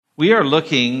We are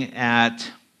looking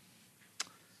at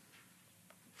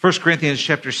 1 Corinthians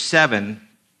chapter 7,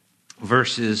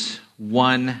 verses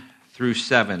 1 through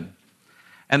 7.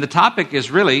 And the topic is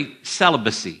really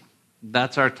celibacy.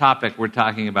 That's our topic we're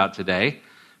talking about today.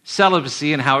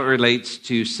 Celibacy and how it relates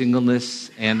to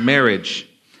singleness and marriage.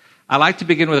 I like to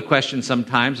begin with a question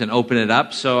sometimes and open it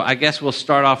up. So I guess we'll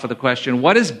start off with a question.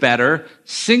 What is better,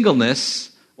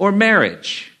 singleness or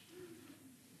marriage?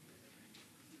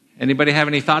 Anybody have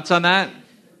any thoughts on that?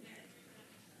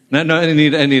 No,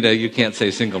 Anita, you can't say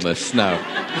singleness. No.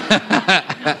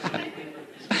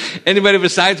 Anybody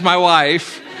besides my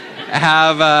wife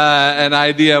have an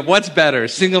idea of what's better,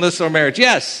 singleness or marriage?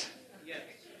 Yes.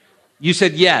 You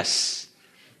said yes.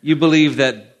 You believe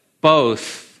that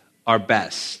both are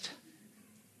best.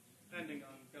 Depending on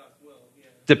God's will. Yeah.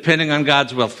 Depending on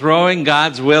God's will. Throwing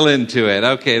God's will into it.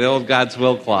 Okay, the old God's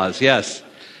will clause. Yes.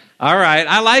 All right.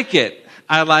 I like it.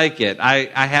 I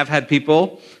have had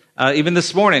people, even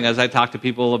this morning as I talked to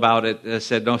people about it,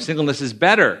 said, no, singleness is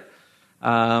better.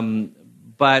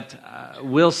 But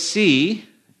we'll see,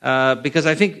 because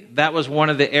I think that was one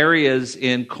of the areas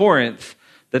in Corinth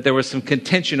that there was some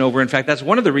contention over. In fact, that's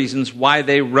one of the reasons why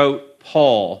they wrote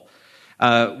Paul.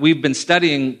 We've been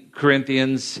studying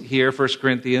Corinthians here, 1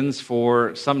 Corinthians,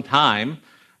 for some time,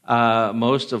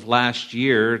 most of last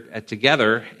year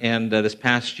together and this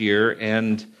past year.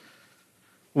 And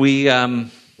we are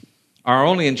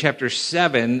only in chapter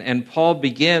 7, and Paul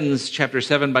begins chapter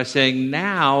 7 by saying,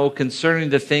 now concerning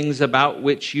the things about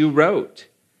which you wrote.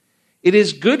 It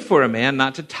is good for a man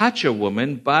not to touch a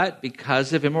woman, but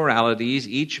because of immoralities,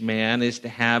 each man is to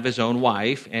have his own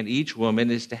wife, and each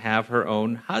woman is to have her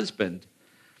own husband.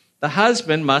 The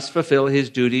husband must fulfill his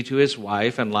duty to his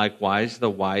wife, and likewise the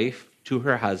wife to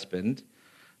her husband.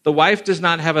 The wife does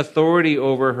not have authority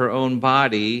over her own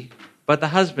body, but the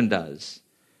husband does.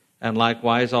 And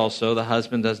likewise also the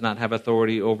husband does not have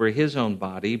authority over his own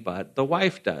body, but the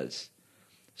wife does.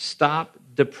 Stop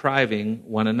depriving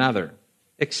one another,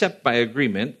 except by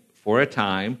agreement for a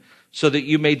time, so that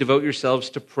you may devote yourselves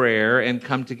to prayer and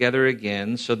come together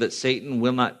again, so that Satan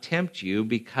will not tempt you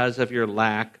because of your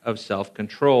lack of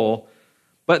self-control.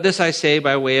 But this I say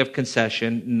by way of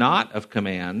concession, not of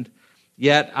command.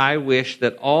 Yet I wish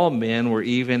that all men were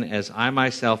even as I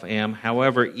myself am.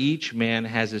 However, each man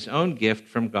has his own gift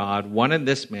from God, one in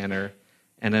this manner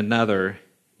and another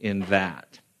in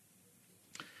that.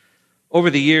 Over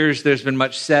the years, there's been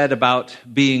much said about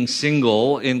being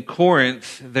single. In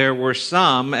Corinth, there were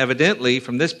some, evidently,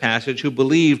 from this passage, who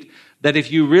believed that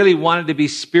if you really wanted to be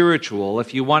spiritual,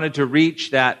 if you wanted to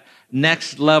reach that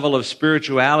next level of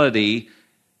spirituality,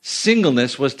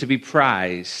 singleness was to be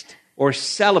prized, or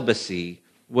celibacy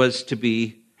was to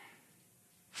be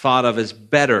thought of as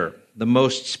better, the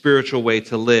most spiritual way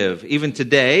to live. Even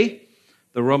today,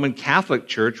 the Roman Catholic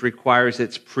Church requires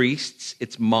its priests,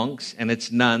 its monks, and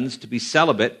its nuns to be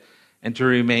celibate and to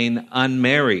remain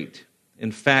unmarried.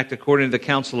 In fact, according to the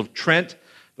Council of Trent,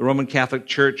 the Roman Catholic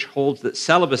Church holds that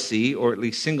celibacy, or at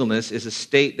least singleness, is a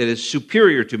state that is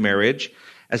superior to marriage.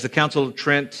 At the Council of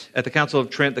Trent,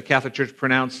 the Catholic Church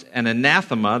pronounced an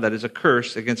anathema, that is a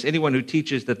curse, against anyone who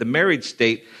teaches that the married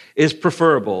state is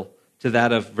preferable to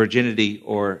that of virginity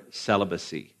or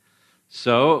celibacy.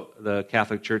 So the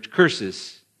Catholic Church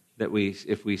curses that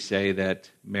if we say that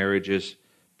marriage is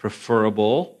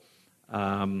preferable,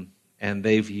 and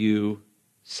they view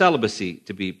celibacy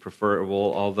to be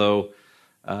preferable, although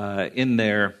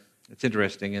it's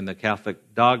interesting, in the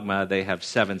Catholic dogma, they have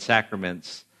 7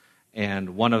 sacraments,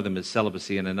 and one of them is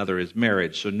celibacy and another is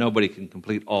marriage. So nobody can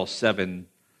complete all 7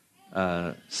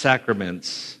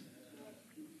 sacraments.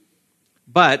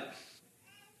 But,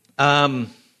 there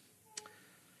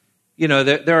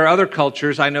are other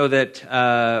cultures. I know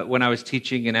that when I was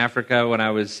teaching in Africa, when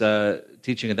I was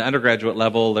teaching at the undergraduate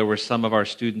level, there were some of our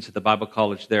students at the Bible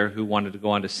college there who wanted to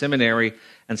go on to seminary,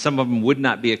 and some of them would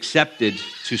not be accepted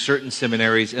to certain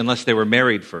seminaries unless they were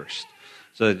married first.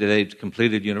 So they'd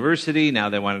completed university, now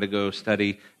they wanted to go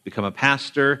study, become a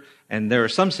pastor, and there are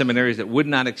some seminaries that would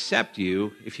not accept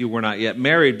you if you were not yet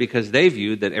married because they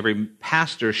viewed that every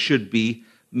pastor should be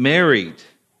married.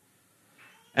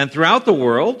 And throughout the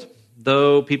world,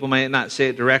 though people may not say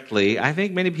it directly, I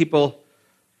think many people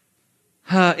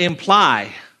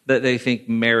imply that they think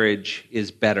marriage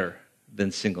is better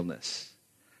than singleness.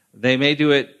 They may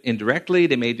do it indirectly,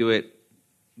 they may do it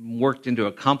worked into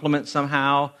a complement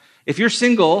somehow. If you're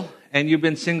single, and you've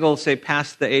been single, say,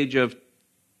 past the age of,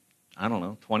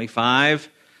 25,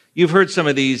 you've heard some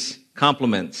of these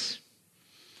compliments.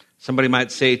 Somebody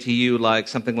might say to you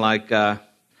something like,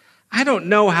 I don't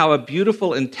know how a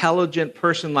beautiful, intelligent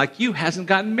person like you hasn't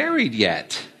gotten married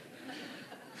yet.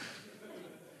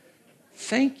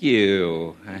 thank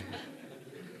you.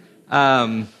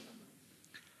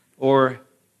 Or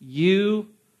you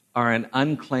are an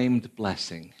unclaimed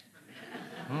blessing.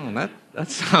 Oh,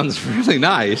 that sounds really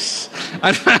nice.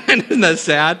 Isn't that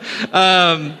sad?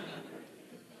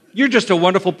 You're just a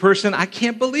wonderful person. I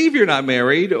can't believe you're not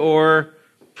married. Or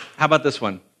how about this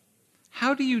one?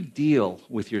 How do you deal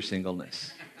with your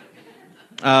singleness?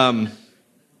 Sort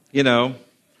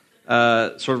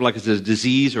of like it's a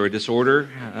disease or a disorder.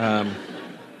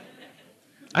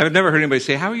 I've never heard anybody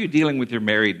say, how are you dealing with your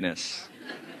marriedness?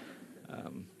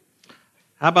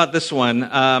 How about this one?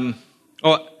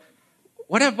 What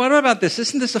about this?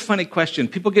 Isn't this a funny question?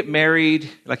 People get married,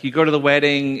 like you go to the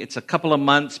wedding, it's a couple of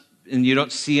months, and you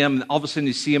don't see them, all of a sudden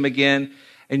you see them again,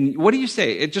 and what do you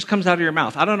say? It just comes out of your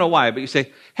mouth. I don't know why, but you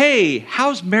say, hey,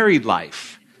 how's married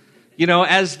life?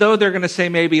 As though they're going to say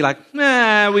maybe like,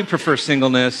 we prefer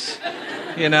singleness.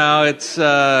 It's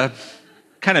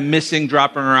kind of missing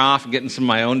dropping her off and getting some of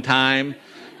my own time.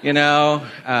 We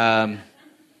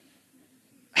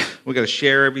got to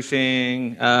share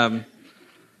everything.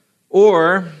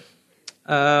 Or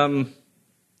how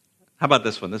about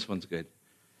this one? This one's good.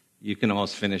 You can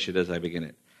almost finish it as I begin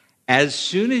it. As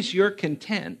soon as you're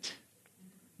content,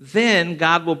 then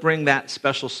God will bring that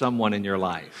special someone in your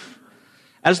life.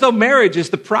 As though marriage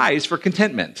is the prize for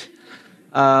contentment.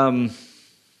 So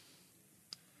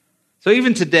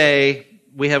even today,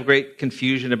 we have great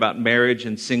confusion about marriage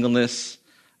and singleness.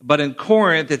 But in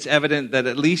Corinth, it's evident that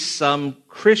at least some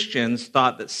Christians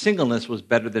thought that singleness was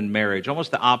better than marriage,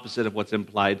 almost the opposite of what's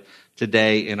implied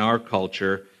today in our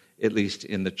culture, at least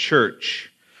in the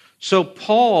church. So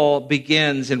Paul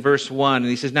begins in verse 1, and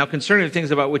he says, now concerning the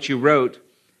things about which you wrote,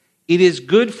 it is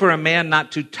good for a man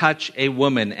not to touch a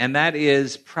woman. And that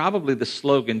is probably the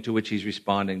slogan to which he's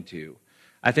responding to.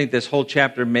 I think this whole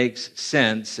chapter makes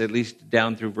sense, at least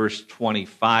down through verse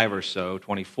 25 or so,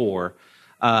 24,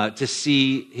 to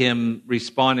see him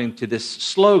responding to this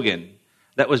slogan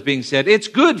that was being said, it's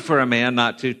good for a man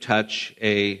not to touch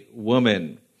a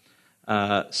woman.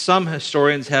 Some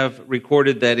historians have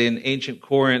recorded that in ancient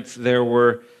Corinth there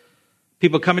were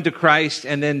people coming to Christ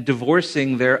and then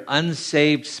divorcing their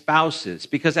unsaved spouses.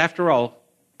 Because after all,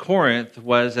 Corinth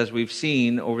was, as we've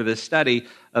seen over this study,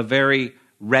 a very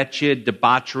wretched,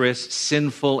 debaucherous,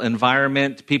 sinful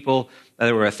environment.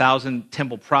 There were 1,000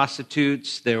 temple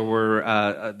prostitutes. There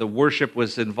were the worship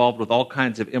was involved with all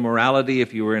kinds of immorality.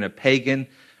 If you were in a pagan,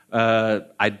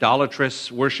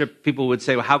 idolatrous worship, people would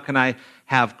say, well, how can I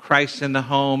have Christ in the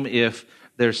home if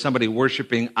there's somebody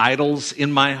worshiping idols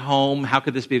in my home? How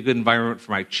could this be a good environment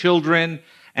for my children?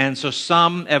 And so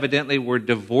some evidently were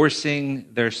divorcing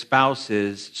their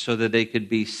spouses so that they could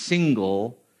be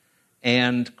single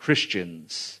and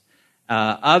Christians.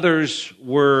 Others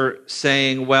were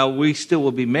saying, well, we still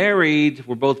will be married,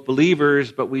 we're both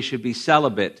believers, but we should be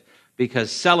celibate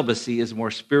because celibacy is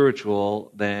more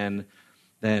spiritual than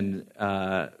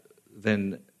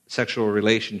sexual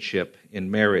relationship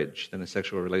in marriage, than a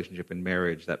sexual relationship in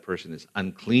marriage. That person is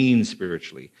unclean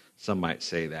spiritually. Some might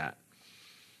say that.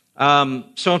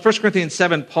 So in 1 Corinthians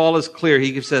 7, Paul is clear.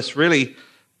 He gives us really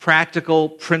practical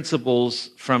principles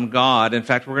from God. In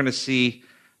fact, we're going to see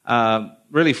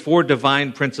really 4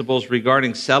 divine principles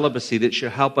regarding celibacy that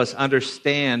should help us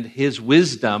understand his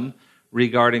wisdom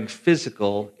regarding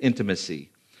physical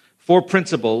intimacy. 4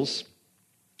 principles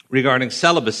regarding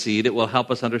celibacy that will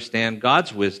help us understand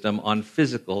God's wisdom on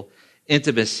physical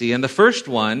intimacy. And the first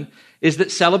one is that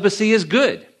celibacy is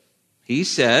good. He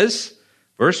says,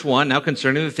 verse 1, now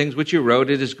concerning the things which you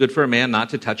wrote, it is good for a man not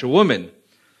to touch a woman.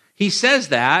 He says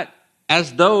that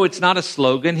as though it's not a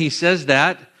slogan. He says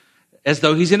that as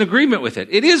though he's in agreement with it.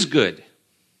 It is good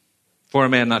for a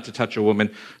man not to touch a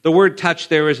woman. The word touch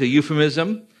there is a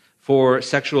euphemism for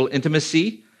sexual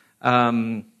intimacy.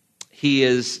 He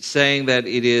is saying that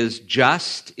it is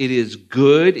just, it is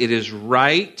good, it is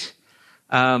right.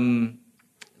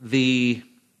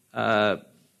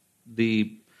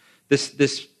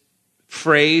 This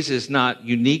phrase is not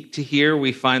unique to here.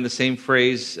 We find the same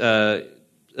phrase, a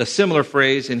similar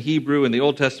phrase in Hebrew in the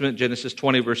Old Testament, Genesis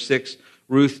 20, verse 6,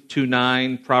 Ruth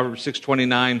 2:9, Proverbs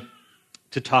 6:29,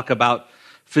 to talk about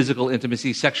physical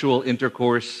intimacy, sexual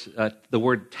intercourse. The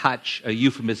word touch, a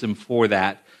euphemism for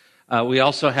that. We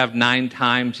also have 9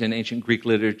 times in ancient Greek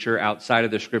literature outside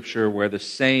of the scripture where the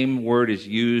same word is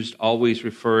used, always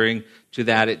referring to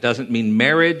that. It doesn't mean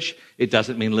marriage. It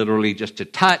doesn't mean literally just to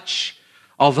touch.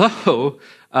 Although,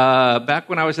 back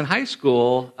when I was in high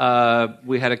school,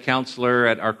 we had a counselor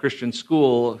at our Christian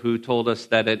school who told us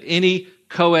that at any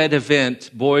co-ed event,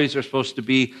 boys are supposed to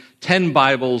be 10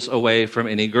 Bibles away from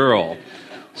any girl.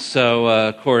 So,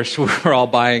 of course, we're all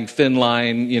buying thin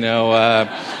line,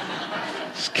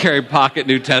 carry pocket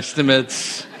New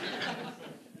Testaments.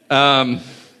 But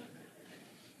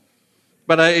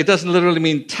it doesn't literally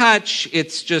mean touch.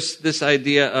 It's just this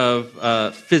idea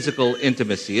of physical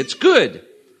intimacy. It's good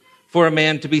for a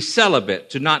man to be celibate,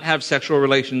 to not have sexual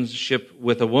relationship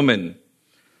with a woman.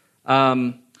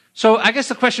 So I guess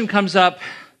the question comes up,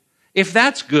 if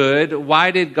that's good,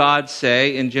 why did God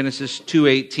say in Genesis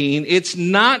 2:18, it's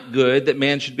not good that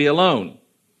man should be alone?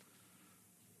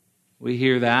 We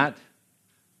hear that.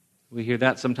 We hear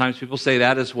that. Sometimes people say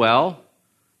that as well.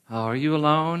 Oh, are you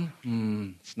alone?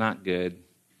 It's not good.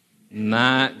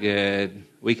 Not good.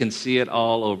 We can see it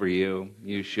all over you.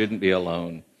 You shouldn't be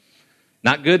alone.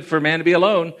 Not good for a man to be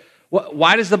alone.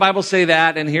 Why does the Bible say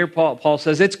that? And here Paul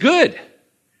says it's good.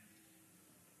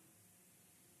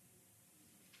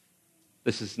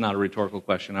 This is not a rhetorical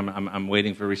question. I'm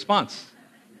waiting for a response.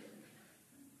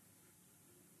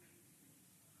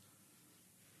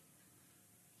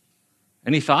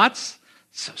 Any thoughts?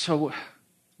 So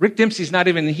Rick Dempsey's not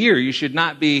even here. You should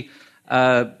not be,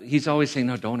 he's always saying,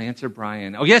 no, don't answer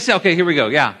Brian. Oh, yes, okay, here we go,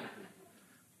 yeah.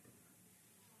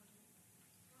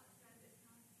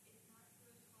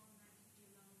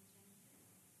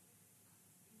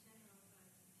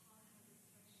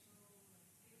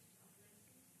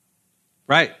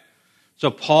 Right. So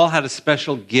Paul had a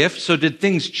special gift. So did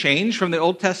things change from the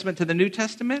Old Testament to the New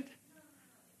Testament?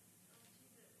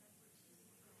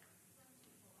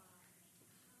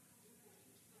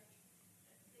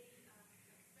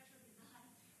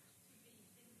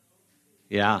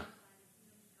 Yeah.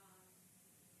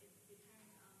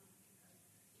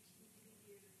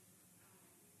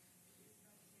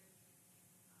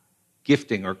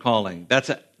 Gifting or calling. That's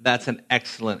an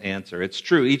excellent answer. It's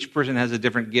true. Each person has a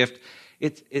different gift.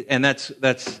 And that's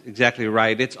exactly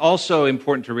right. It's also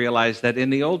important to realize that in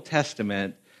the Old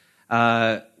Testament,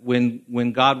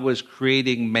 when God was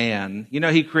creating man,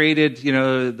 he created,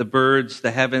 the birds,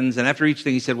 the heavens, and after each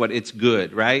thing he said, it's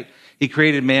good, right? He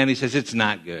created man, he says, it's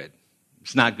not good.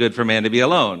 It's not good for man to be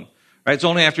alone, right? It's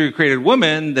only after he created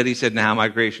woman that he said, now my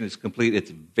creation is complete.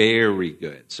 It's very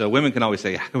good. So women can always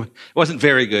say, it wasn't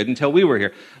very good until we were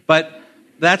here. But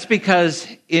that's because,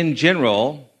 in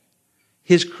general,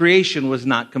 his creation was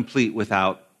not complete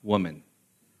without woman.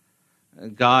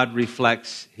 God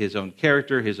reflects his own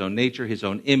character, his own nature, his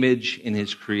own image in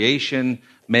his creation.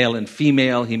 Male and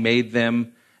female, he made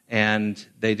them, and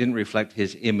they didn't reflect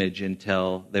his image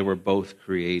until they were both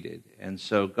created. And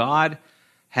so God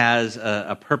has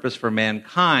a purpose for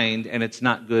mankind, and it's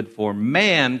not good for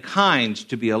mankind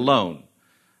to be alone.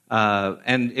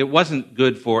 And it wasn't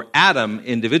good for Adam,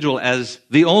 individual, as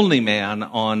the only man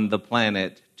on the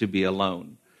planet to be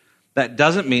alone. That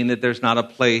doesn't mean that there's not a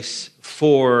place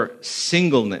for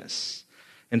singleness.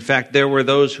 In fact, there were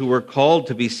those who were called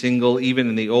to be single even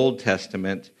in the Old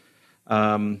Testament.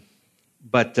 Adam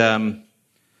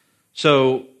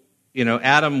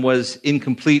was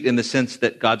incomplete in the sense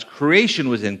that God's creation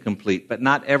was incomplete, but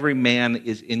not every man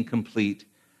is incomplete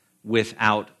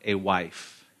without a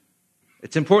wife.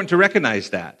 It's important to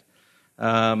recognize that.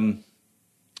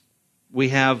 We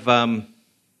have, from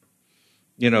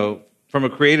a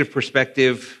creative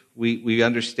perspective, we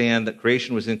understand that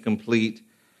creation was incomplete,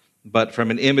 but from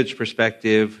an image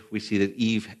perspective, we see that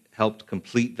Eve helped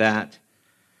complete that.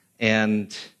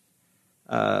 And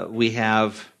we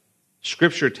have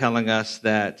Scripture telling us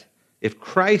that if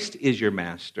Christ is your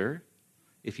master,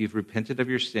 if you've repented of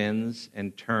your sins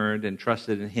and turned and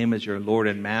trusted in him as your Lord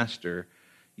and master,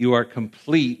 you are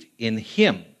complete in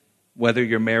him, whether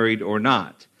you're married or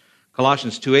not.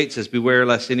 Colossians 2:8 says, beware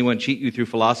lest anyone cheat you through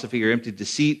philosophy or empty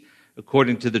deceit,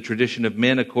 according to the tradition of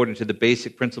men, according to the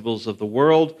basic principles of the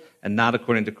world, and not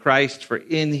according to Christ. For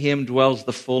in him dwells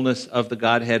the fullness of the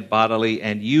Godhead bodily,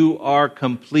 and you are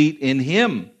complete in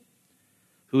him,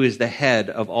 who is the head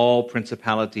of all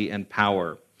principality and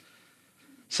power.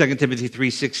 2 Timothy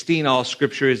 3:16, all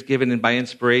Scripture is given by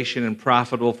inspiration and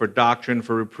profitable for doctrine,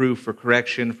 for reproof, for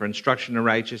correction, for instruction in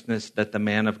righteousness, that the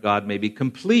man of God may be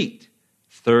complete,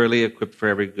 thoroughly equipped for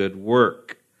every good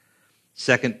work.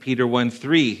 2 Peter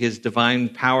 1:3, his divine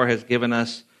power has given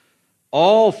us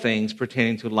all things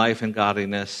pertaining to life and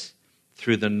godliness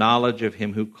through the knowledge of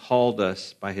him who called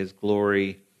us by his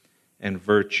glory and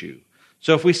virtue.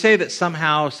 So if we say that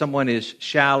somehow someone is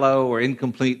shallow or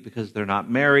incomplete because they're not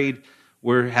married,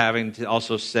 we're having to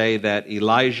also say that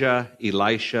Elijah,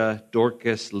 Elisha,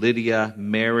 Dorcas, Lydia,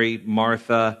 Mary,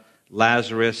 Martha,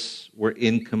 Lazarus were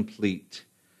incomplete.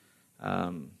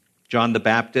 John the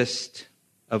Baptist,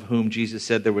 of whom Jesus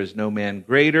said there was no man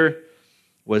greater,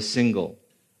 was single.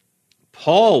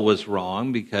 Paul was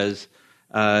wrong because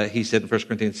He said in 1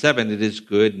 Corinthians 7, it is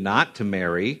good not to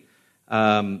marry.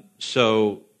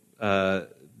 So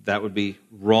that would be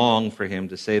wrong for him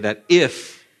to say that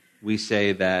if we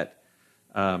say that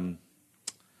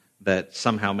that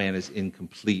somehow man is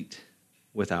incomplete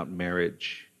without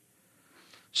marriage.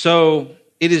 So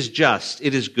it is just,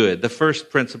 it is good. The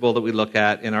first principle that we look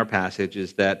at in our passage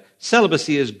is that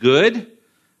celibacy is good,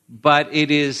 but it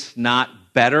is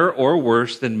not better or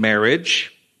worse than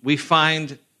marriage. We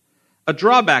find a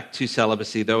drawback to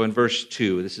celibacy, though, in verse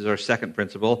 2. This is our second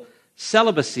principle.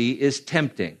 Celibacy is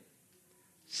tempting.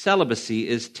 Celibacy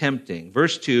is tempting.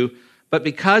 Verse 2, but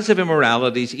because of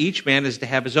immoralities, each man is to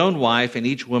have his own wife, and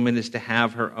each woman is to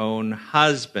have her own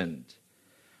husband.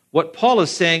 What Paul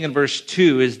is saying in verse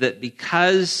 2 is that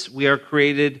because we are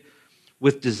created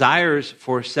with desires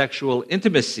for sexual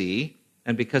intimacy,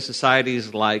 and because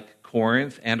societies like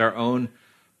Corinth and our own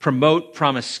promote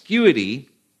promiscuity,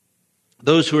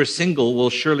 those who are single will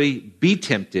surely be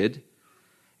tempted.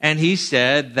 And he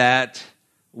said that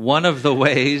one of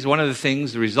the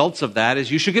things, the results of that is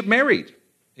you should get married.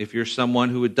 If you're someone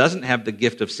who doesn't have the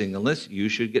gift of singleness, you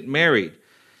should get married.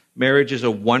 Marriage is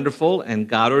a wonderful and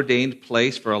God-ordained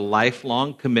place for a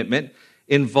lifelong commitment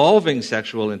involving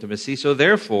sexual intimacy. So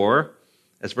therefore,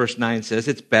 as verse 9 says,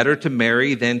 it's better to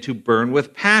marry than to burn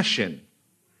with passion.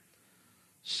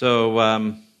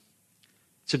 So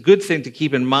it's a good thing to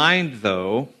keep in mind,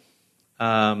 though,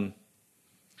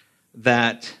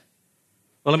 that...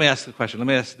 Well, let me ask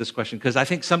this question, because I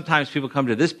think sometimes people come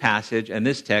to this passage and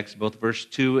this text, both verse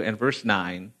 2 and verse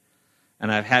 9,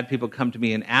 and I've had people come to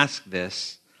me and ask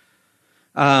this.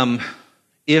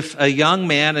 If a young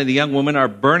man and a young woman are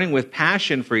burning with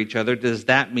passion for each other, does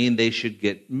that mean they should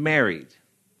get married?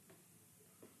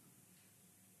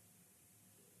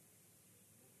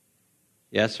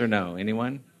 Yes or no?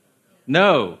 Anyone?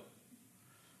 No.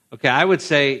 Okay, I would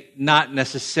say not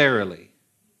necessarily.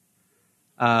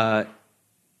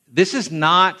 This is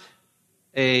not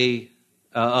a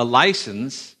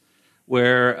license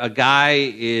where a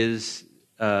guy is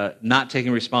not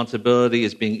taking responsibility,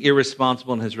 is being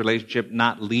irresponsible in his relationship,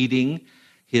 not leading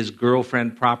his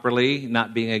girlfriend properly,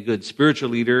 not being a good spiritual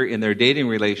leader in their dating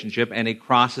relationship, and he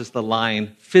crosses the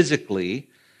line physically.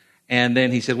 And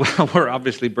then he said, well, we're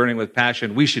obviously burning with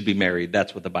passion. We should be married.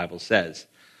 That's what the Bible says.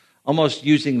 Almost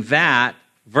using that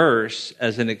verse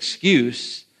as an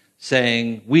excuse,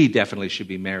 saying we definitely should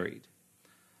be married.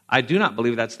 I do not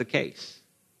believe that's the case.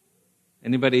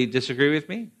 Anybody disagree with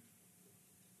me?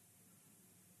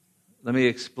 Let me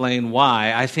explain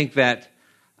why. I think that,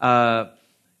 the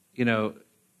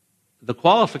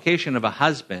qualification of a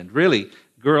husband, really,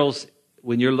 girls,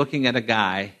 when you're looking at a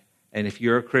guy, and if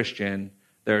you're a Christian,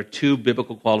 there are two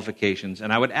biblical qualifications.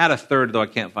 And I would add a third, though I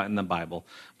can't find in the Bible.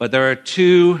 But there are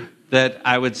two that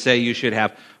I would say you should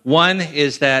have. One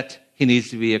is that he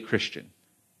needs to be a Christian.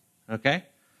 Okay?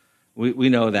 We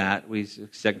know that.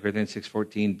 2 Corinthians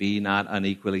 6:14, be not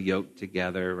unequally yoked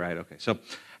together, right? Okay. So,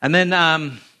 and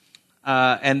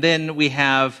then we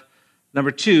have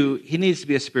number 2, he needs to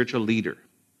be a spiritual leader.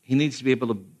 He needs to be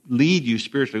able to lead you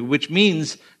spiritually, which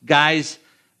means, guys,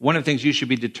 one of the things you should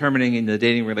be determining in the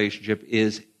dating relationship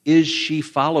is she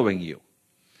following you?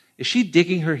 Is she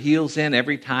digging her heels in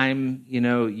every time,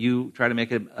 you try to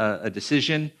make a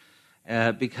decision?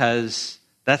 Because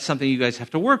that's something you guys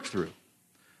have to work through.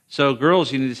 So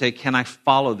girls, you need to say, can I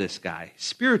follow this guy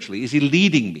spiritually? Is he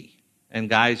leading me? And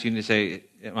guys, you need to say,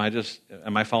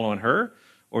 am I following her?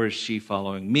 Or is she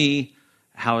following me?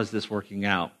 How is this working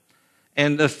out?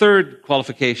 And the third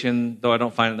qualification, though I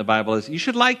don't find it in the Bible, is you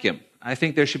should like him. I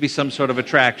think there should be some sort of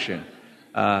attraction.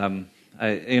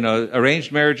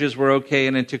 Arranged marriages were okay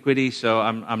in antiquity, so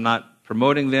I'm not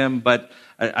promoting them, but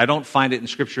I don't find it in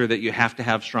Scripture that you have to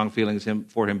have strong feelings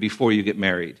for him before you get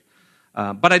married.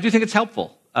 But I do think it's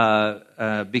helpful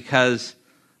because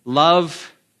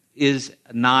love is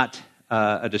not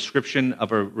a description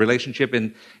of a relationship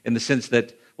in the sense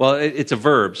that, well, it's a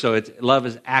verb, so love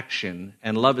is action,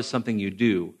 and love is something you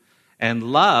do. And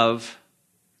love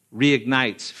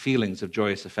reignites feelings of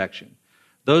joyous affection.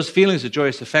 Those feelings of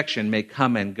joyous affection may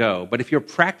come and go, but if you're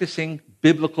practicing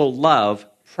biblical love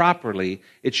properly,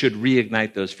 it should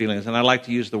reignite those feelings. And I like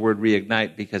to use the word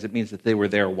reignite because it means that they were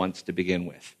there once to begin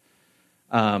with.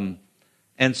 And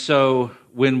so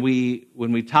when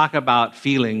we talk about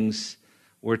feelings,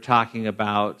 we're talking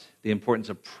about the importance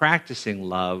of practicing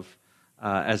love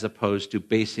as opposed to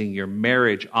basing your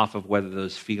marriage off of whether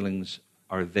those feelings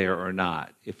are there or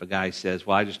not. If a guy says,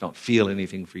 well, I just don't feel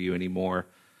anything for you anymore,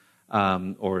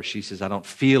 or she says, I don't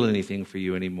feel anything for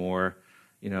you anymore,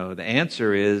 the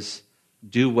answer is,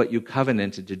 do what you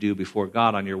covenanted to do before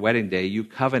God on your wedding day. You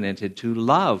covenanted to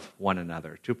love one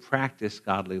another, to practice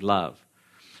godly love.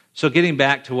 So getting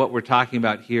back to what we're talking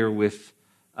about here with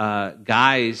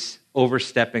guys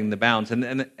overstepping the bounds,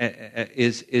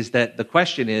 is that the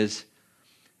question is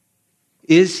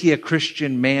he a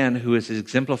Christian man who is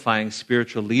exemplifying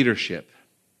spiritual leadership?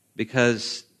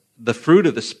 Because the fruit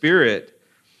of the Spirit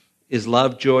is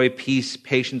love, joy, peace,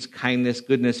 patience, kindness,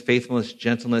 goodness, faithfulness,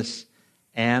 gentleness,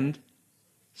 and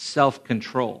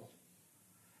self-control.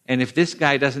 And if this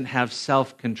guy doesn't have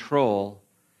self-control,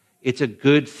 it's a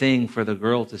good thing for the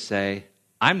girl to say,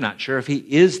 I'm not sure if he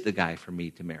is the guy for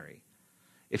me to marry.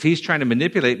 If he's trying to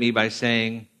manipulate me by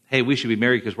saying, hey, we should be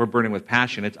married because we're burning with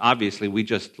passion, it's obviously I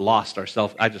just lost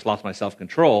my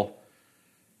self-control.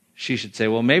 She should say,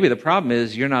 well, maybe the problem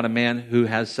is you're not a man who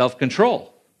has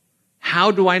self-control.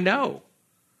 How do I know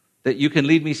that you can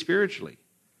lead me spiritually?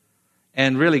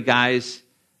 And really, guys,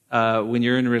 when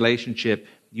you're in a relationship,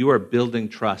 you are building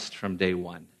trust from day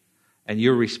one. And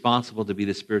you're responsible to be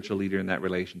the spiritual leader in that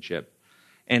relationship.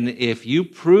 And if you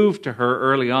prove to her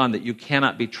early on that you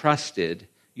cannot be trusted,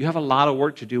 you have a lot of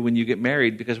work to do when you get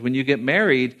married, because when you get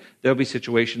married, there'll be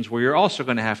situations where you're also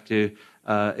going to have to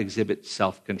exhibit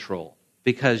self-control,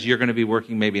 because you're going to be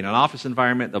working maybe in an office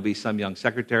environment. There'll be some young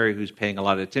secretary who's paying a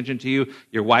lot of attention to you.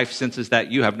 Your wife senses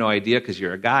that. You have no idea because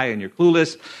you're a guy and you're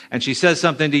clueless. And she says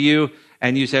something to you,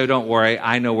 and you say, oh, don't worry,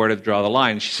 I know where to draw the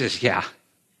line. She says, yeah,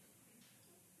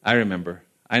 I remember.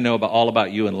 I know all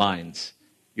about you and lines.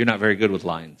 You're not very good with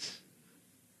lines.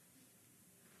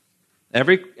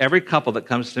 Every couple that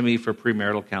comes to me for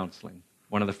premarital counseling,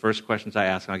 one of the first questions I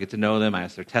ask, and I get to know them, I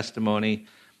ask their testimony,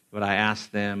 but I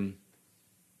ask them,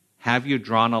 have you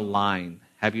drawn a line?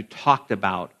 Have you talked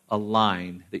about a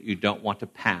line that you don't want to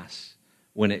pass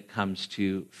when it comes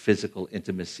to physical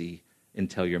intimacy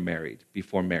until you're married,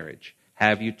 before marriage?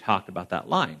 Have you talked about that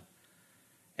line?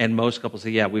 And most couples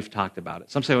say, yeah, we've talked about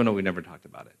it. Some say, oh, no, we never talked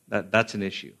about it. That's an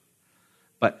issue.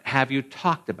 But have you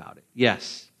talked about it?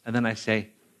 Yes. And then I say,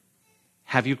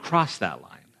 have you crossed that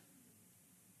line?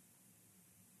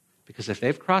 Because if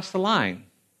they've crossed the line,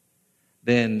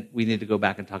 then we need to go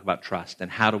back and talk about trust,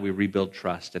 and how do we rebuild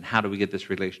trust, and how do we get this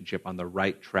relationship on the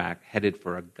right track, headed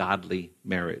for a godly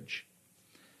marriage.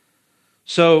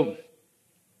 So,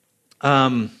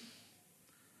 another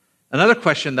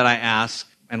question that I ask,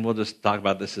 and we'll just talk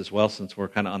about this as well since we're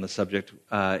kind of on the subject,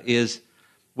 is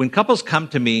when couples come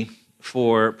to me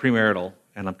for premarital,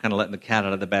 and I'm kind of letting the cat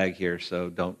out of the bag here, so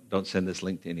don't send this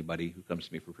link to anybody who comes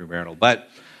to me for premarital. But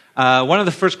one of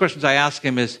the first questions I ask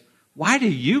him is, why do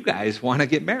you guys want to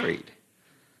get married?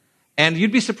 And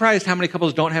you'd be surprised how many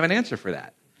couples don't have an answer for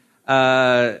that.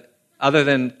 Other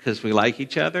than because we like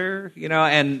each other,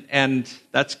 and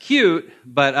that's cute,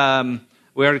 but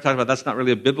we already talked about that's not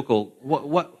really a biblical,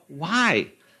 why?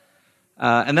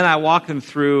 And then I walk them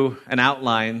through an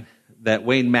outline that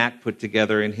Wayne Mack put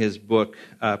together in his book,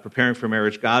 Preparing for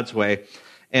Marriage God's Way.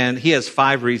 And he has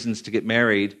 5 reasons to get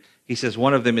married. He says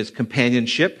one of them is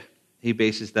companionship. He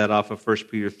bases that off of 1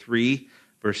 Peter 3,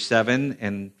 verse 7,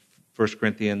 and 1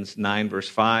 Corinthians 9, verse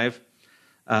 5.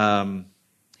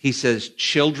 He says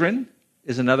children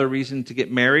is another reason to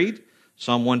get married.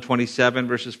 Psalm 127,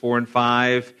 verses 4 and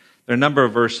 5. There are a number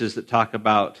of verses that talk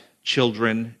about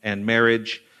children and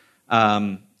marriage.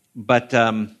 But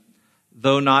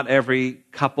though not every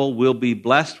couple will be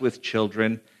blessed with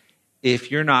children,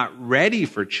 if you're not ready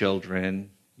for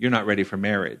children, you're not ready for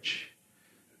marriage.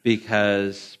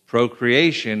 Because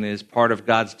procreation is part of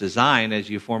God's design as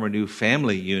you form a new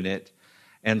family unit.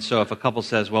 And so if a couple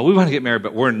says, well, we want to get married,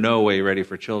 but we're in no way ready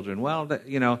for children, well,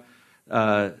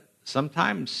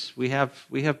 sometimes we have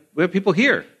people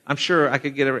here. I'm sure I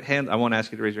could get a hand. I won't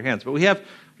ask you to raise your hands, but we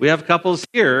have couples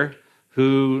here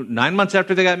who 9 months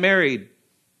after they got married,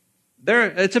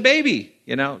 it's a baby,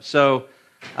 So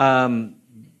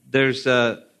there's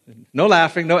no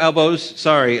laughing, no elbows.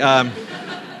 Sorry.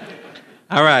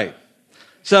 All right.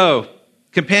 So,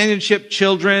 companionship,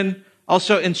 children,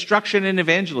 also instruction in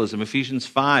evangelism, Ephesians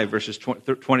 5, verses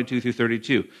 22 through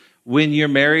 32. When you're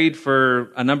married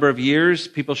for a number of years,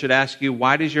 people should ask you,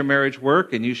 why does your marriage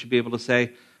work? And you should be able to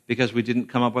say, because we didn't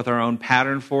come up with our own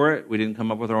pattern for it. We didn't come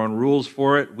up with our own rules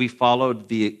for it. We followed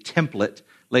the template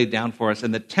laid down for us.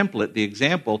 And the template, the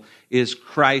example, is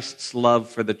Christ's love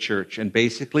for the church. And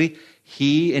basically,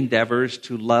 he endeavors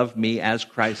to love me as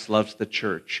Christ loves the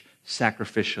church,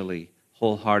 sacrificially,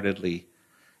 wholeheartedly.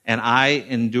 And I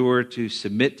endure to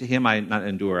submit to him. I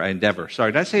endeavor.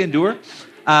 Sorry, did I say endure?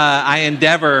 I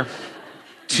endeavor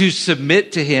to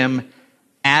submit to him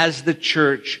as the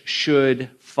church should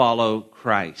follow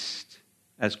Christ,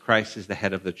 as Christ is the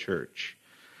head of the church.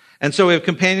 And so we have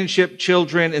companionship,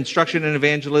 children, instruction and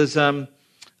evangelism,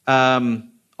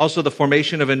 also the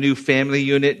formation of a new family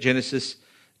unit, Genesis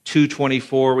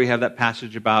 2:24, we have that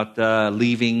passage about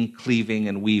leaving, cleaving,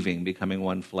 and weaving, becoming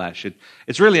one flesh.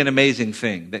 It's really an amazing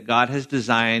thing that God has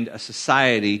designed a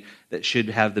society that should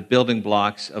have the building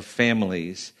blocks of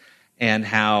families, and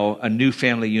how a new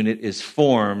family unit is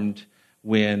formed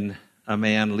when a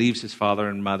man leaves his father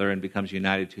and mother and becomes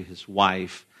united to his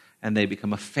wife, and they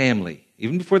become a family.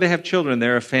 Even before they have children,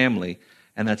 they're a family,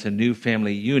 and that's a new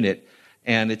family unit.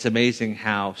 And it's amazing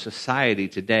how society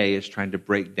today is trying to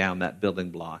break down that building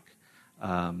block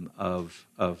of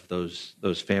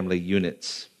those family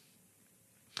units.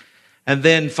 And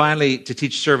then finally, to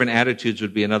teach servant attitudes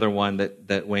would be another one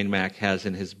that Wayne Mack has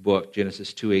in his book,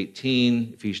 Genesis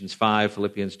 2:18, Ephesians 5,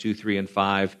 Philippians 2:3 and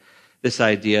 5. This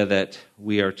idea that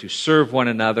we are to serve one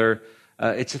another.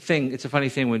 It's a funny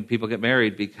thing when people get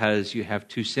married, because you have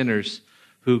two sinners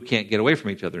who can't get away from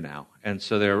each other now. And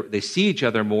so they see each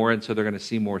other more, and so they're going to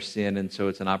see more sin. And so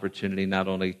it's an opportunity not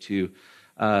only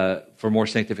for more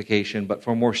sanctification, but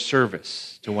for more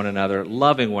service to one another,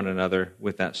 loving one another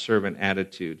with that servant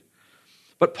attitude.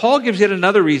 But Paul gives yet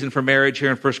another reason for marriage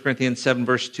here in 1 Corinthians 7,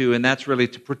 verse 2, and that's really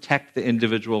to protect the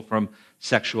individual from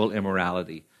sexual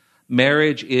immorality.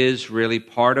 Marriage is really,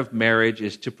 part of marriage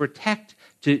is to protect,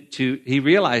 he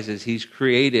realizes he's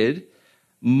created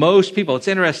most people. It's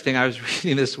interesting, I was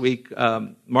reading this week,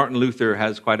 Martin Luther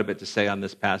has quite a bit to say on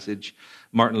this passage.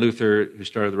 Martin Luther, who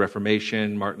started the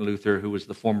Reformation, Martin Luther, who was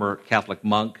the former Catholic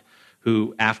monk,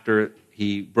 who after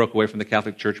he broke away from the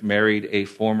Catholic Church married a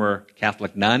former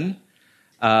Catholic nun,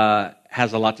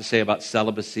 has a lot to say about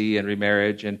celibacy and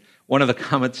remarriage. And one of the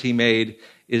comments he made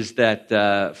is that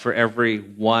for every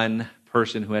one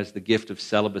person who has the gift of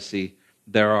celibacy,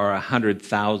 there are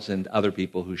 100,000 other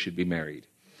people who should be married.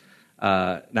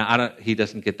 Now, he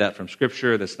doesn't get that from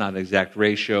Scripture. That's not an exact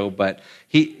ratio, but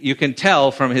you can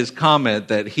tell from his comment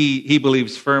that he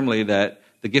believes firmly that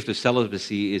the gift of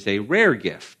celibacy is a rare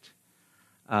gift.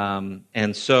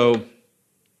 Also,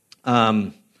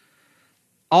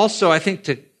 I think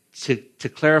to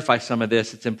clarify some of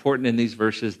this, it's important in these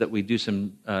verses that we do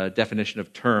some definition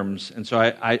of terms. And so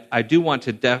I do want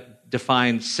to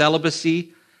define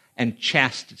celibacy and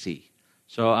chastity.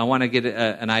 So I want to get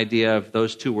an idea of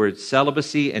those two words,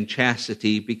 celibacy and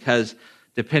chastity, because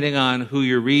depending on who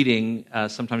you're reading,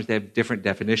 sometimes they have different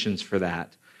definitions for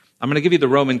that. I'm going to give you the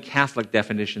Roman Catholic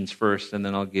definitions first, and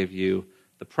then I'll give you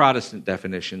the Protestant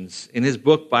definitions. In his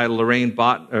book by Lorraine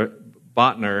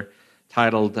Bottner,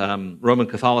 titled Roman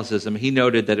Catholicism, he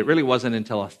noted that it really wasn't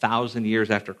until 1,000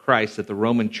 years after Christ that the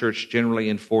Roman Church generally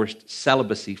enforced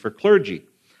celibacy for clergy.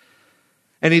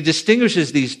 And he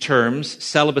distinguishes these terms,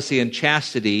 celibacy and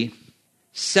chastity.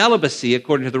 Celibacy,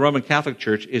 according to the Roman Catholic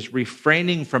Church, is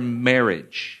refraining from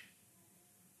marriage.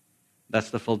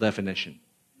 That's the full definition.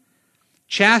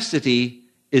 Chastity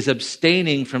is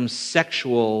abstaining from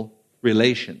sexual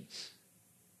relations.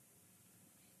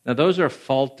 Now, those are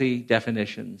faulty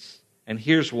definitions. And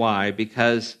here's why.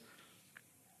 Because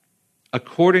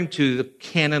according to the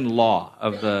canon law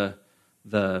of the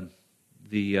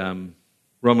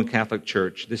Roman Catholic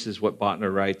Church, this is what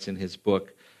Bottner writes in his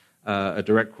book, a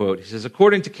direct quote. He says,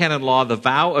 according to canon law, the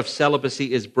vow of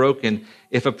celibacy is broken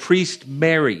if a priest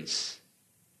marries,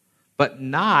 but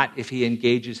not if he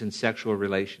engages in sexual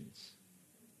relations.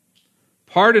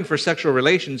 Pardon for sexual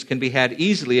relations can be had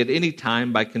easily at any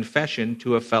time by confession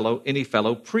to any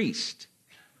fellow priest.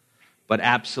 But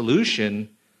absolution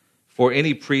for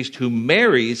any priest who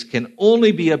marries can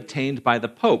only be obtained by the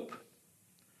Pope,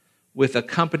 with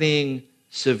accompanying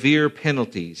severe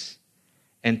penalties.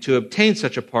 And to obtain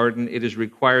such a pardon, it is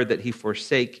required that he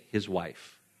forsake his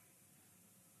wife.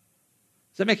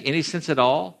 Does that make any sense at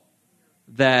all?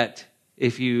 That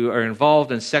if you are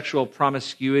involved in sexual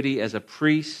promiscuity as a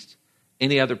priest,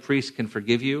 any other priest can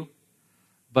forgive you.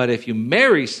 But if you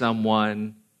marry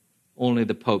someone, only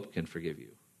the Pope can forgive you.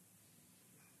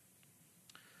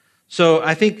 So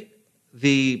I think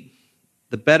the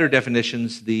better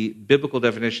definitions, the biblical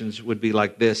definitions would be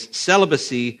like this.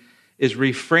 Celibacy is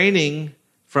refraining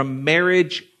from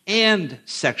marriage and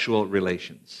sexual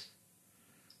relations.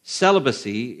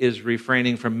 Celibacy is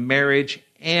refraining from marriage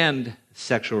and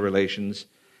sexual relations.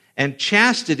 And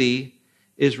chastity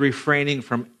is refraining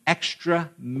from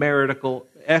extramarital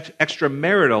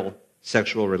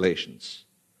sexual relations.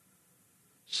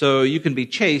 So you can be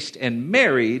chaste and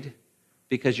married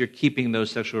because you're keeping those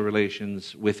sexual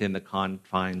relations within the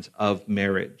confines of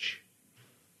marriage.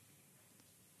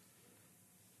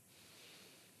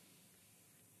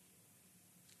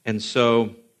 And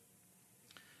so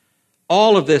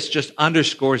all of this just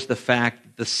underscores the fact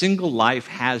that the single life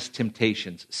has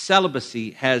temptations.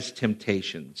 Celibacy has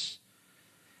temptations.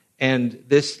 And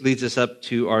this leads us up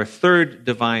to our third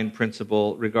divine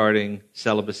principle regarding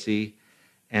celibacy,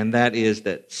 and that is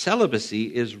that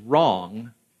celibacy is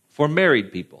wrong for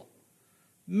married people.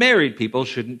 Married people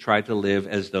shouldn't try to live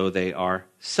as though they are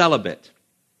celibate.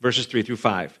 Verses 3 through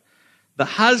 5. The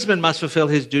husband must fulfill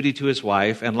his duty to his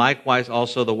wife, and likewise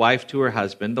also the wife to her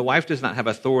husband. The wife does not have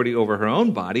authority over her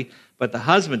own body, but the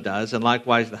husband does, and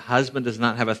likewise the husband does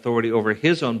not have authority over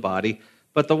his own body,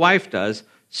 but the wife does.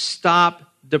 Stop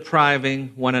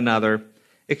depriving one another,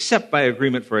 except by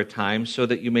agreement for a time, so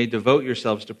that you may devote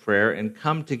yourselves to prayer and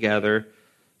come together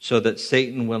so that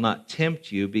Satan will not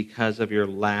tempt you because of your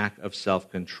lack of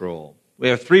self-control. We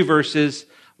have 3 verses.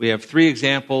 We have 3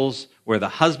 examples where the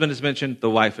husband is mentioned, the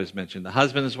wife is mentioned. The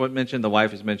husband is mentioned, the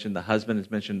wife is mentioned, the husband is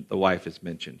mentioned, the wife is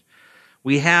mentioned.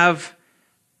 We have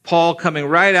Paul coming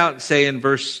right out and say in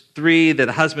verse 3 that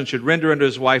a husband should render unto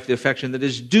his wife the affection that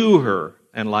is due her,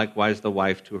 and likewise the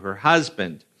wife to her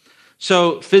husband.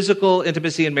 So physical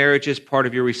intimacy in marriage is part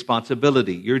of your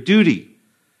responsibility, your duty.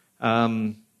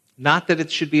 Not that it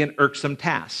should be an irksome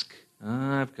task.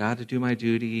 I've got to do my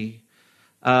duty.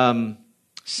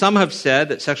 Some have said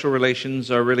that sexual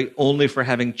relations are really only for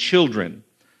having children,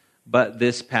 but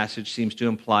this passage seems to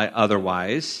imply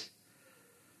otherwise.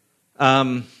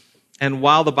 And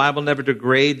while the Bible never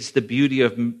degrades the beauty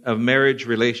of marriage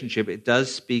relationship, it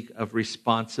does speak of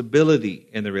responsibility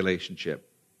in the relationship.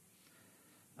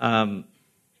 The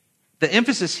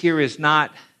emphasis here is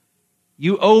not,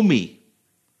 you owe me.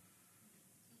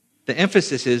 The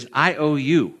emphasis is, I owe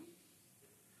you.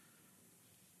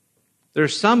 There are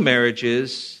some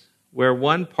marriages where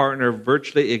one partner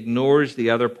virtually ignores the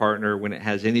other partner when it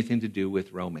has anything to do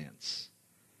with romance.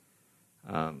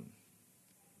 For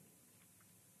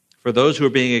those who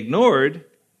are being ignored,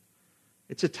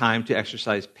 it's a time to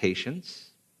exercise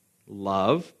patience,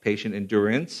 love, patient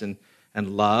endurance, and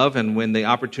love. And when the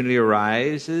opportunity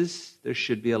arises, there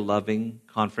should be a loving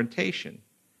confrontation.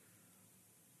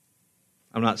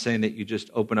 I'm not saying that you just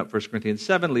open up 1 Corinthians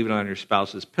 7, leave it on your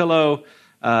spouse's pillow.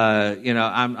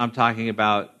 I'm talking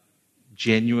about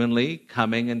genuinely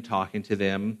coming and talking to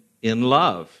them in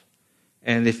love.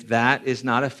 And if that is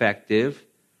not effective,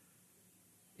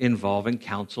 involving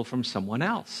counsel from someone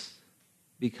else.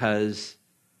 Because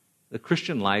the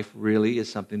Christian life really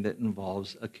is something that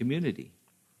involves a community.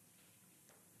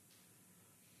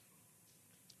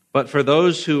 But for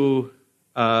those who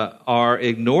are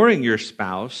ignoring your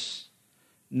spouse,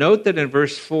 note that in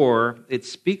verse 4, it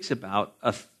speaks about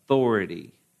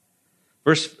authority.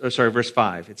 Verse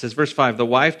 5. It says, verse 5, the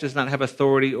wife does not have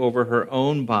authority over her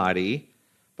own body,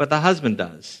 but the husband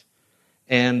does.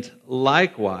 And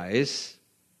likewise,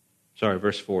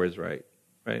 verse 4 is right?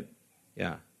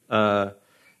 Yeah.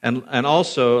 And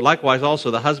also, likewise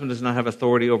also, the husband does not have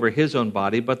authority over his own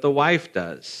body, but the wife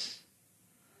does.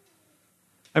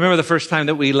 I remember the first time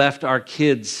that we left our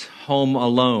kids home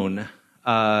alone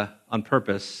on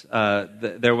purpose.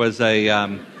 There was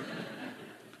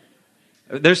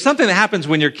there's something that happens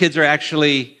when your kids are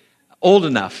actually old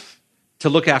enough to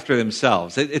look after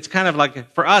themselves. It's kind of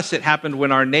like, for us, it happened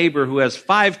when our neighbor who has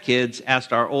 5 kids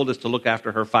asked our oldest to look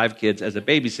after her 5 kids as a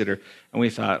babysitter. And we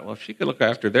thought, well, if she could look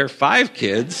after their 5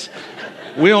 kids,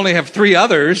 we only have 3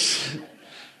 others.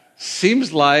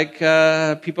 Seems like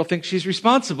people think she's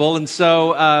responsible. And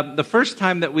so the first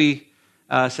time that we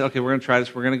said, okay, we're going to try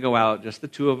this. We're going to go out, just the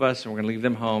 2 of us, and we're going to leave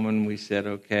them home. And we said,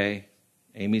 okay,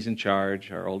 Amy's in charge.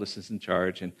 Our oldest is in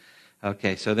charge. And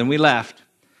okay, so then we left.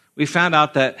 We found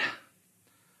out that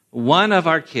one of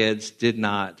our kids did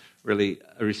not really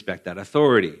respect that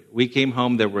authority. We came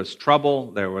home, there was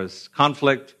trouble, there was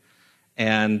conflict,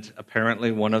 and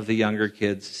apparently one of the younger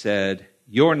kids said,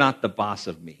 "You're not the boss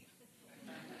of me."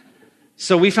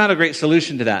 So we found a great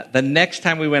solution to that. The next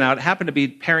time we went out, it happened to be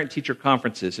parent-teacher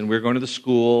conferences, and we were going to the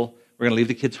school. We're going to leave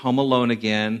the kids home alone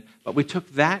again, but we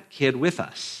took that kid with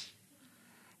us.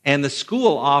 And the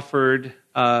school offered,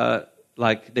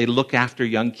 they look after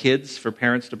young kids for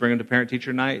parents to bring them to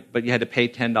parent-teacher night, but you had to pay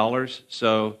 $10.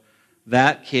 So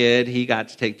that kid, he got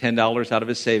to take $10 out of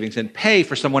his savings and pay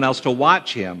for someone else to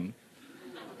watch him.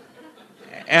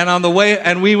 And on the way,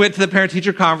 and we went to the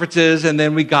parent-teacher conferences, and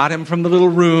then we got him from the little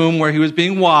room where he was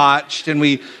being watched, and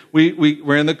we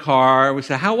were in the car. We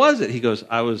said, "How was it?" He goes,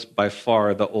 "I was by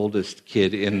far the oldest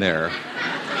kid in there."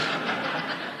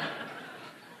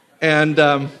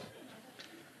 And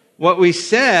what we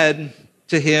said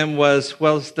to him was,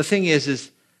 well, the thing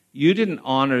is you didn't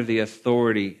honor the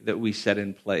authority that we set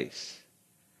in place.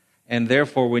 And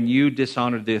therefore, when you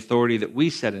dishonored the authority that we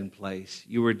set in place,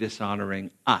 you were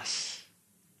dishonoring us.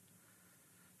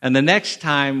 And the next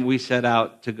time we set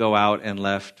out to go out and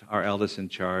left our eldest in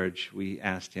charge, we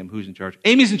asked him, who's in charge?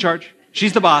 Amy's in charge.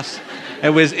 She's the boss. It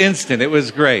was instant. It was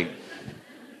great.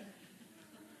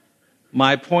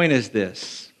 My point is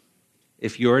this.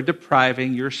 If you're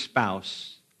depriving your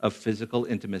spouse of physical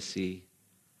intimacy,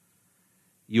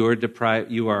 you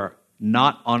are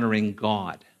not honoring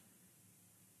God,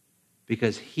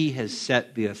 because he has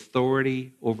set the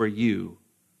authority over you,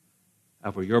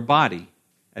 over your body,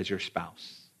 as your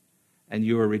spouse. And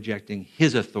you are rejecting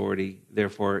his authority,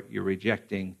 therefore you're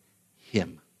rejecting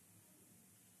him.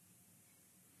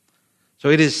 So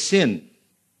it is sin.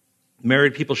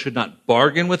 Married people should not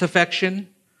bargain with affection.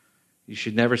 You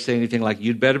should never say anything like,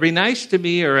 you'd better be nice to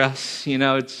me, or else, you're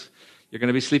going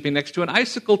to be sleeping next to an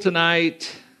icicle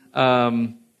tonight.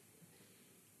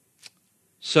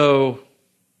 So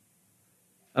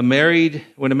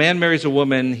when a man marries a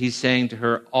woman, he's saying to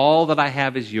her, all that I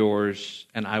have is yours,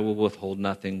 and I will withhold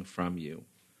nothing from you.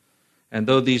 And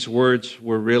though these words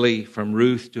were really from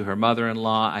Ruth to her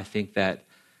mother-in-law, I think that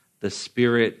the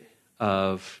spirit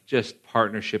of just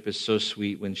partnership is so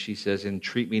sweet when she says,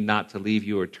 entreat me not to leave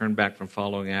you or turn back from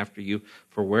following after you.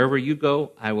 For wherever you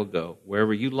go, I will go.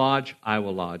 Wherever you lodge, I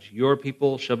will lodge. Your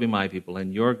people shall be my people,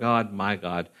 and your God, my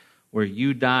God. Where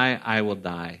you die, I will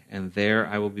die, and there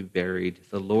I will be buried.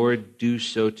 The Lord do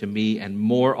so to me, and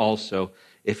more also,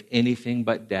 if anything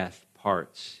but death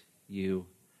parts you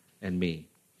and me.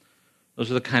 Those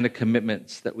are the kind of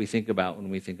commitments that we think about when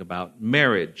we think about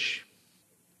marriage.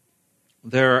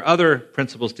 There are other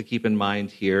principles to keep in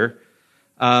mind here.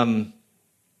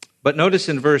 But notice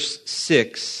in verse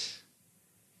 6,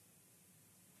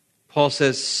 Paul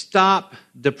says, stop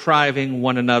depriving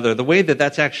one another. The way that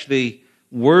that's actually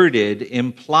worded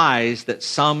implies that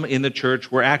some in the church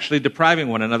were actually depriving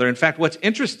one another. In fact, what's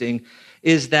interesting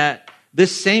is that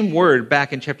this same word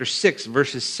back in chapter 6,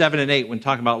 verses 7 and 8, when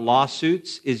talking about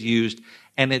lawsuits, is used,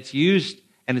 and it's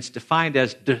defined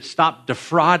as stop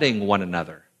defrauding one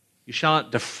another. You shall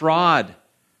not defraud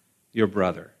your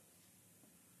brother.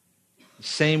 The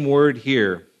same word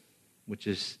here, which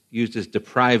is used as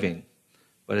depriving,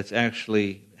 but it's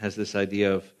actually has this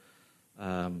idea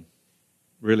of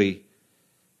really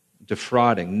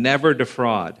defrauding. Never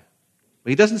defraud. But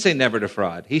he doesn't say never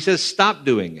defraud. He says stop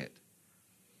doing it.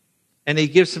 And he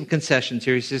gives some concessions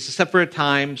here. He says, except for a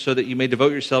time so that you may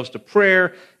devote yourselves to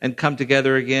prayer and come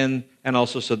together again, and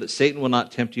also so that Satan will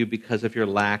not tempt you because of your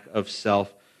lack of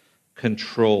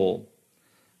self-control.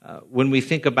 When we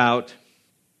think about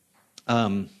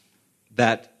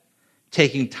that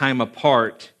taking time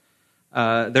apart,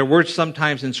 there were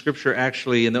sometimes in Scripture,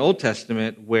 actually in the Old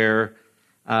Testament, where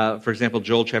for example,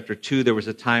 Joel chapter 2, there was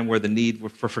a time where the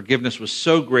need for forgiveness was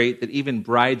so great that even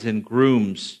brides and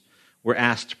grooms were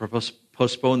asked to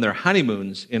postpone their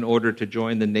honeymoons in order to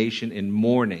join the nation in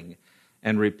mourning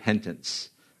and repentance.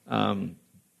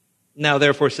 Now,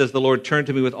 therefore, says the Lord, turn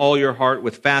to me with all your heart,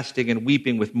 with fasting and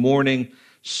weeping, with mourning.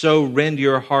 So rend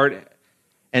your heart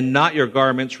and not your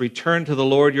garments. Return to the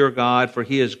Lord your God, for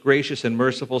he is gracious and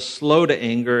merciful, slow to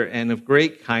anger, and of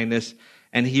great kindness,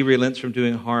 and he relents from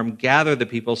doing harm. Gather the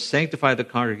people, sanctify the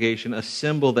congregation,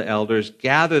 assemble the elders,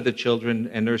 gather the children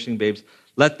and nursing babes.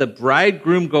 Let the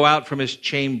bridegroom go out from his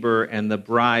chamber and the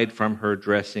bride from her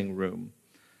dressing room.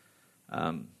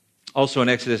 Also in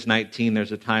Exodus 19,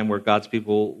 there's a time where God's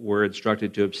people were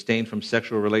instructed to abstain from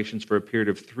sexual relations for a period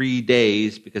of 3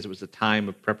 days because it was a time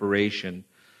of preparation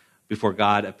before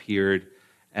God appeared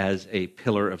as a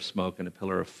pillar of smoke and a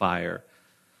pillar of fire.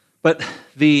 But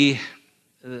the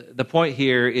point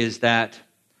here is that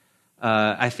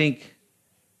I think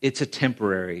it's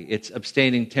it's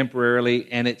abstaining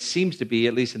temporarily, and it seems to be,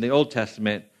 at least in the Old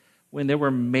Testament, when there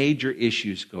were major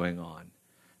issues going on,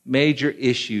 major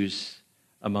issues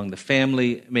among the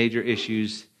family, major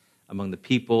issues among the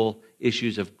people,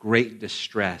 issues of great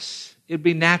distress. It would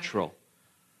be natural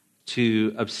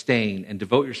to abstain and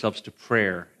devote yourselves to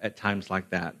prayer at times like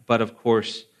that, but of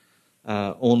course,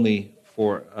 only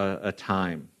for a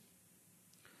time.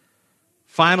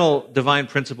 Final divine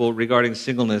principle regarding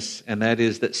singleness, and that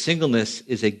is that singleness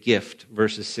is a gift,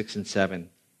 verses 6 and 7.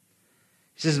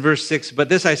 He says in verse 6, but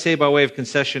this I say by way of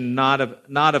concession, not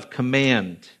of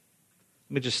command.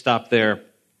 Let me just stop there.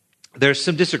 There's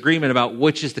some disagreement about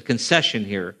which is the concession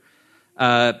here.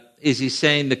 Is he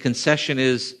saying the concession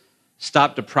is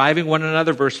stop depriving one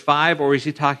another, verse 5, or is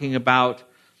he talking about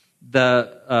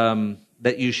that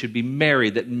you should be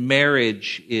married, that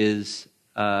marriage is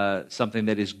something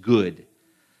that is good?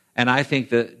 And I think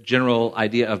the general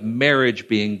idea of marriage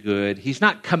being good, he's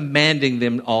not commanding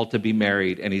them all to be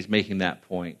married, and he's making that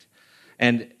point.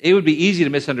 And it would be easy to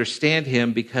misunderstand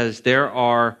him because there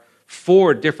are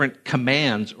 4 different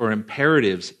commands or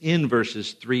imperatives in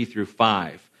verses 3 through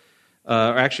 5. Or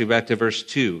actually, back to verse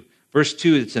 2. Verse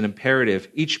 2, it's an imperative.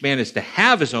 Each man is to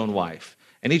have his own wife,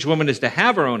 and each woman is to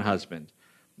have her own husband.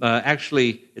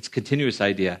 Actually, it's a continuous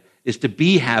idea, is to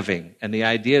be having. And the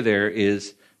idea there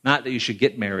is not that you should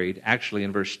get married. Actually,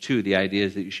 in verse 2, the idea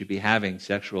is that you should be having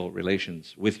sexual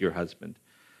relations with your husband.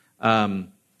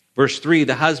 Verse 3,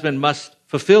 the husband must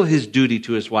fulfill his duty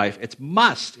to his wife. It's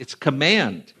must. It's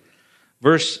command.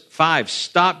 Verse 5,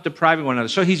 stop depriving one another.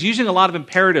 So he's using a lot of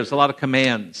imperatives, a lot of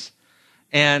commands.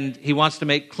 And he wants to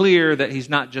make clear that he's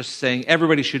not just saying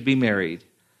everybody should be married.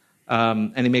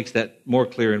 And he makes that more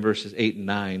clear in verses 8 and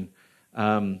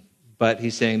 9. But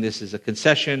he's saying this is a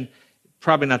concession.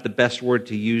 Probably not the best word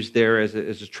to use there as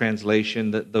a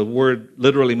translation. The word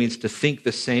literally means to think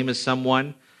the same as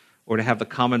someone, or to have the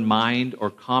common mind or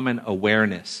common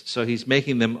awareness. So he's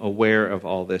making them aware of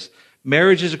all this.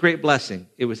 Marriage is a great blessing.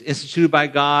 It was instituted by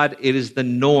God. It is the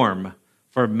norm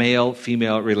for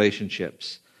male-female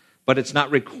relationships. But it's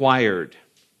not required.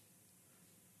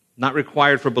 Not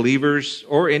required for believers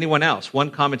or anyone else.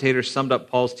 One commentator summed up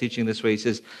Paul's teaching this way. He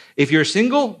says, if you're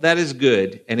single, that is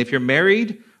good. And if you're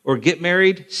married or get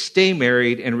married, stay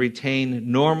married and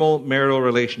retain normal marital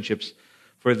relationships,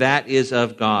 for that is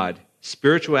of God.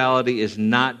 Spirituality is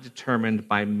not determined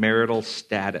by marital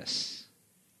status.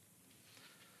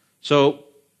 So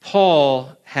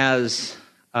Paul has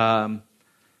come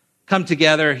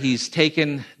together. He's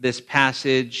taken this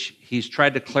passage. He's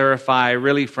tried to clarify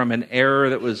really from an error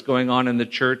that was going on in the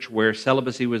church where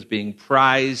celibacy was being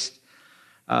prized.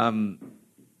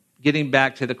 Getting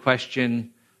back to the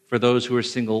question for those who are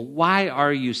single, why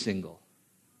are you single?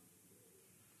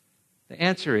 The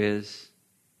answer is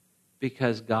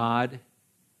because God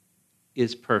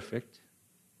is perfect,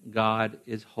 God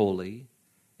is holy,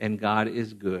 and God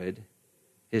is good.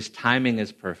 His timing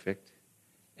is perfect,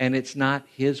 and it's not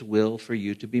His will for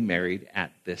you to be married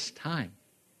at this time.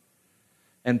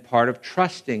 And part of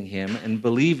trusting Him and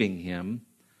believing Him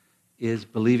is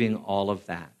believing all of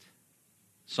that.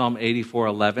 Psalm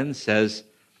 84:11 says,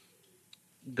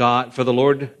 God, for the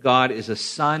Lord God is a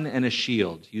sun and a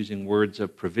shield, using words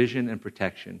of provision and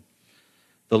protection.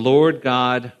 The Lord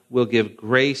God will give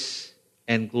grace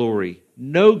and glory.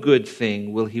 No good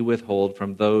thing will He withhold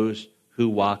from those who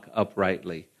walk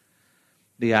uprightly.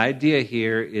 The idea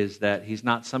here is that He's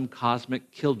not some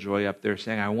cosmic killjoy up there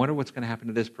saying, I wonder what's going to happen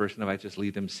to this person if I just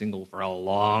leave them single for a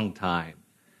long time.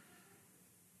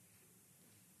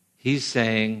 He's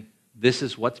saying, this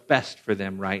is what's best for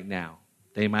them right now.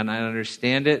 They might not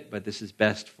understand it, but this is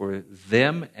best for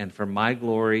them and for my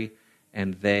glory,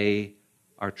 and they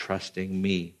are trusting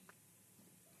me.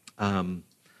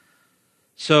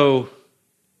 So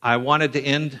I wanted to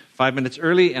end 5 minutes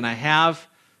early, and I have,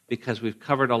 because we've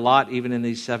covered a lot, even in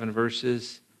these 7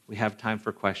 verses. We have time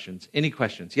for questions. Any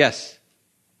questions? Yes?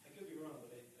 I could be wrong,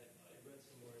 but I read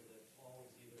somewhere that Paul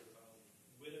was either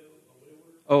a widower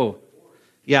or divorced.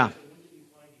 Yeah. So when did he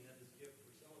find he had this gift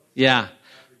for celibacy? Yeah.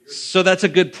 So that's a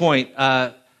good point.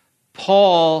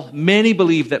 Many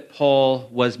believe that Paul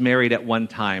was married at one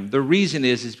time. The reason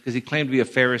is because he claimed to be a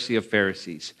Pharisee of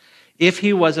Pharisees. If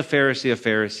he was a Pharisee of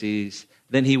Pharisees,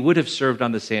 then he would have served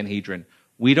on the Sanhedrin.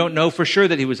 We don't know for sure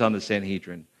that he was on the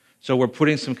Sanhedrin, so we're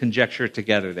putting some conjecture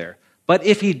together there. But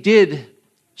if he did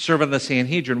serve on the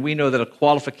Sanhedrin, we know that a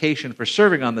qualification for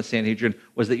serving on the Sanhedrin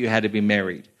was that you had to be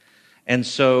married. And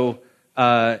so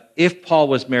if Paul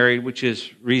was married, which is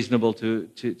reasonable to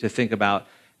think about,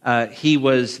 he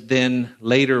was then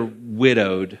later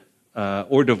widowed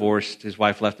or divorced. His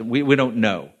wife left him. We don't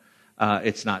know.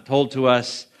 It's not told to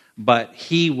us. But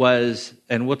he was,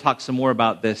 and we'll talk some more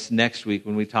about this next week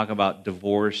when we talk about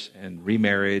divorce and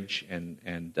remarriage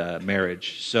and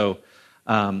marriage. So,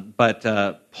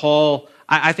 Paul,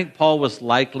 I think Paul was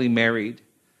likely married,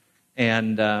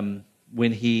 and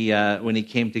when he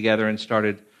came together and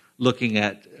started looking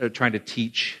at trying to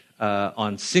teach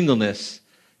on singleness,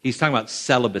 he's talking about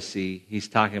celibacy. He's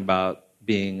talking about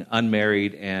being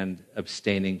unmarried and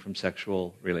abstaining from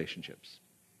sexual relationships.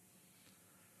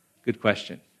 Good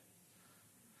question.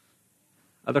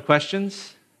 Other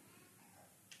questions?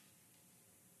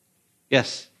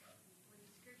 Yes? When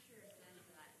Scripture says that your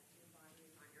body is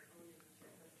not your own and you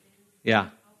should husband, Yeah. how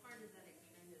far does that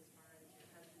extend as far as your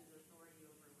husband's authority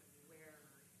over what you wear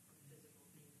or physical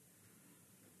things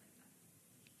like that?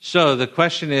 So the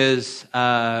question is,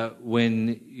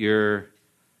 when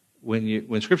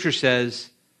Scripture says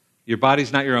Your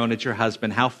body's not your own, it's your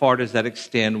husband. How far does that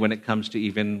extend when it comes to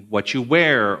even what you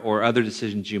wear or other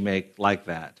decisions you make like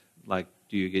that? Like,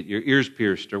 do you get your ears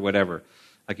pierced or whatever?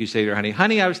 Like you say to your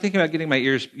honey, I was thinking about getting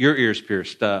your ears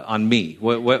pierced on me.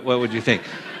 What would you think?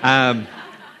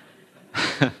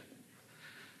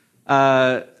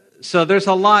 So there's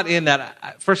a lot in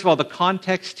that. First of all, the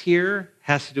context here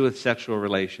has to do with sexual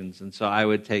relations, and so I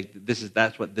would take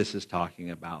that's what this is talking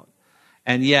about.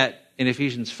 And yet, in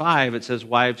Ephesians 5, it says,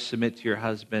 wives, submit to your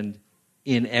husband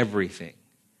in everything.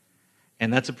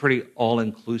 And that's a pretty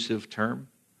all-inclusive term.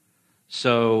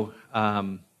 So,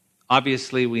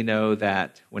 obviously, we know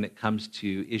that when it comes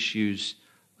to issues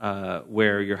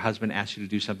where your husband asks you to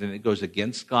do something that goes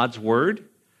against God's word,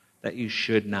 that you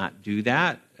should not do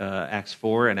that. Acts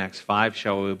 4 and Acts 5,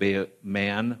 shall we obey a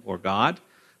man or God?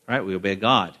 Right? We obey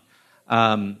God.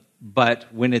 But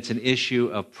when it's an issue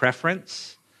of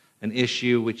preference, an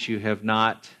issue which you have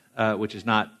not, which is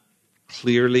not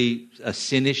clearly a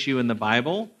sin issue in the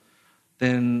Bible,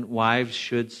 then wives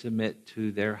should submit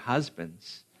to their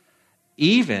husbands,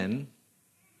 even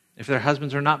if their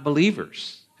husbands are not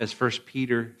believers, as 1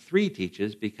 Peter 3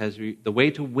 teaches, because the way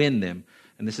to win them,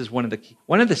 and this is one of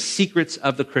the secrets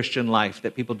of the Christian life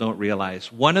that people don't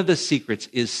realize, one of the secrets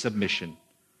is submission.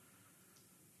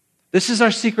 This is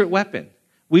our secret weapon.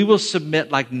 We will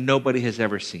submit like nobody has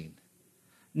ever seen.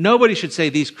 Nobody should say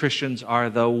these Christians are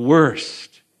the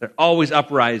worst. They're always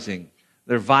uprising.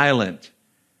 They're violent.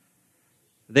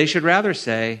 They should rather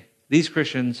say these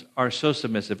Christians are so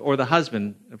submissive. Or the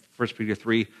husband, 1 Peter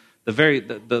 3,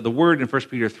 the word in 1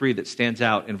 Peter 3 that stands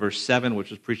out in verse 7,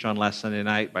 which was preached on last Sunday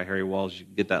night by Harry Walls. You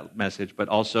can get that message. But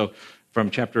also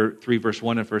from chapter 3, verse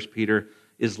 1 in 1 Peter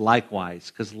is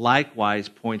likewise. Because likewise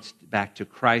points back to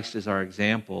Christ as our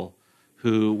example,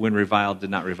 who, when reviled, did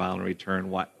not revile in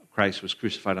return. Christ was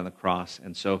crucified on the cross.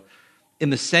 And so in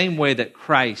the same way that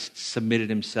Christ submitted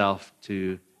himself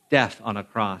to death on a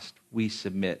cross, we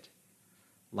submit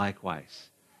likewise.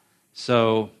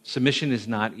 So submission is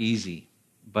not easy,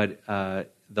 but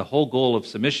the whole goal of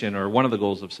submission, or one of the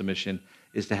goals of submission,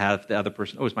 is to have the other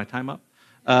person, is my time up?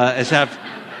 Is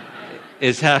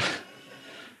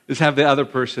have the other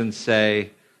person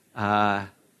say,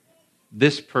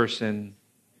 this person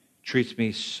treats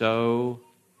me so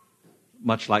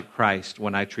much like Christ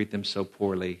when I treat them so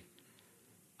poorly.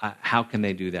 How can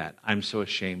they do that? I'm so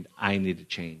ashamed. I need to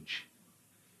change.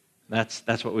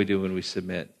 That's what we do when we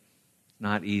submit.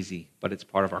 Not easy, but it's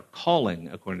part of our calling,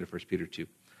 according to 1 Peter 2.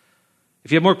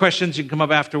 If you have more questions, you can come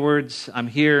up afterwards. I'm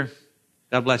here.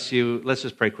 God bless you. Let's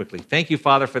just pray quickly. Thank you,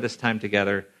 Father, for this time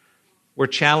together. We're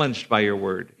challenged by your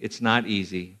word. It's not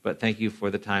easy, but thank you for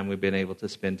the time we've been able to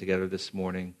spend together this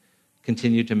morning.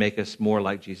 Continue to make us more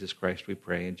like Jesus Christ, we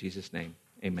pray. In Jesus' name,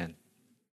 amen.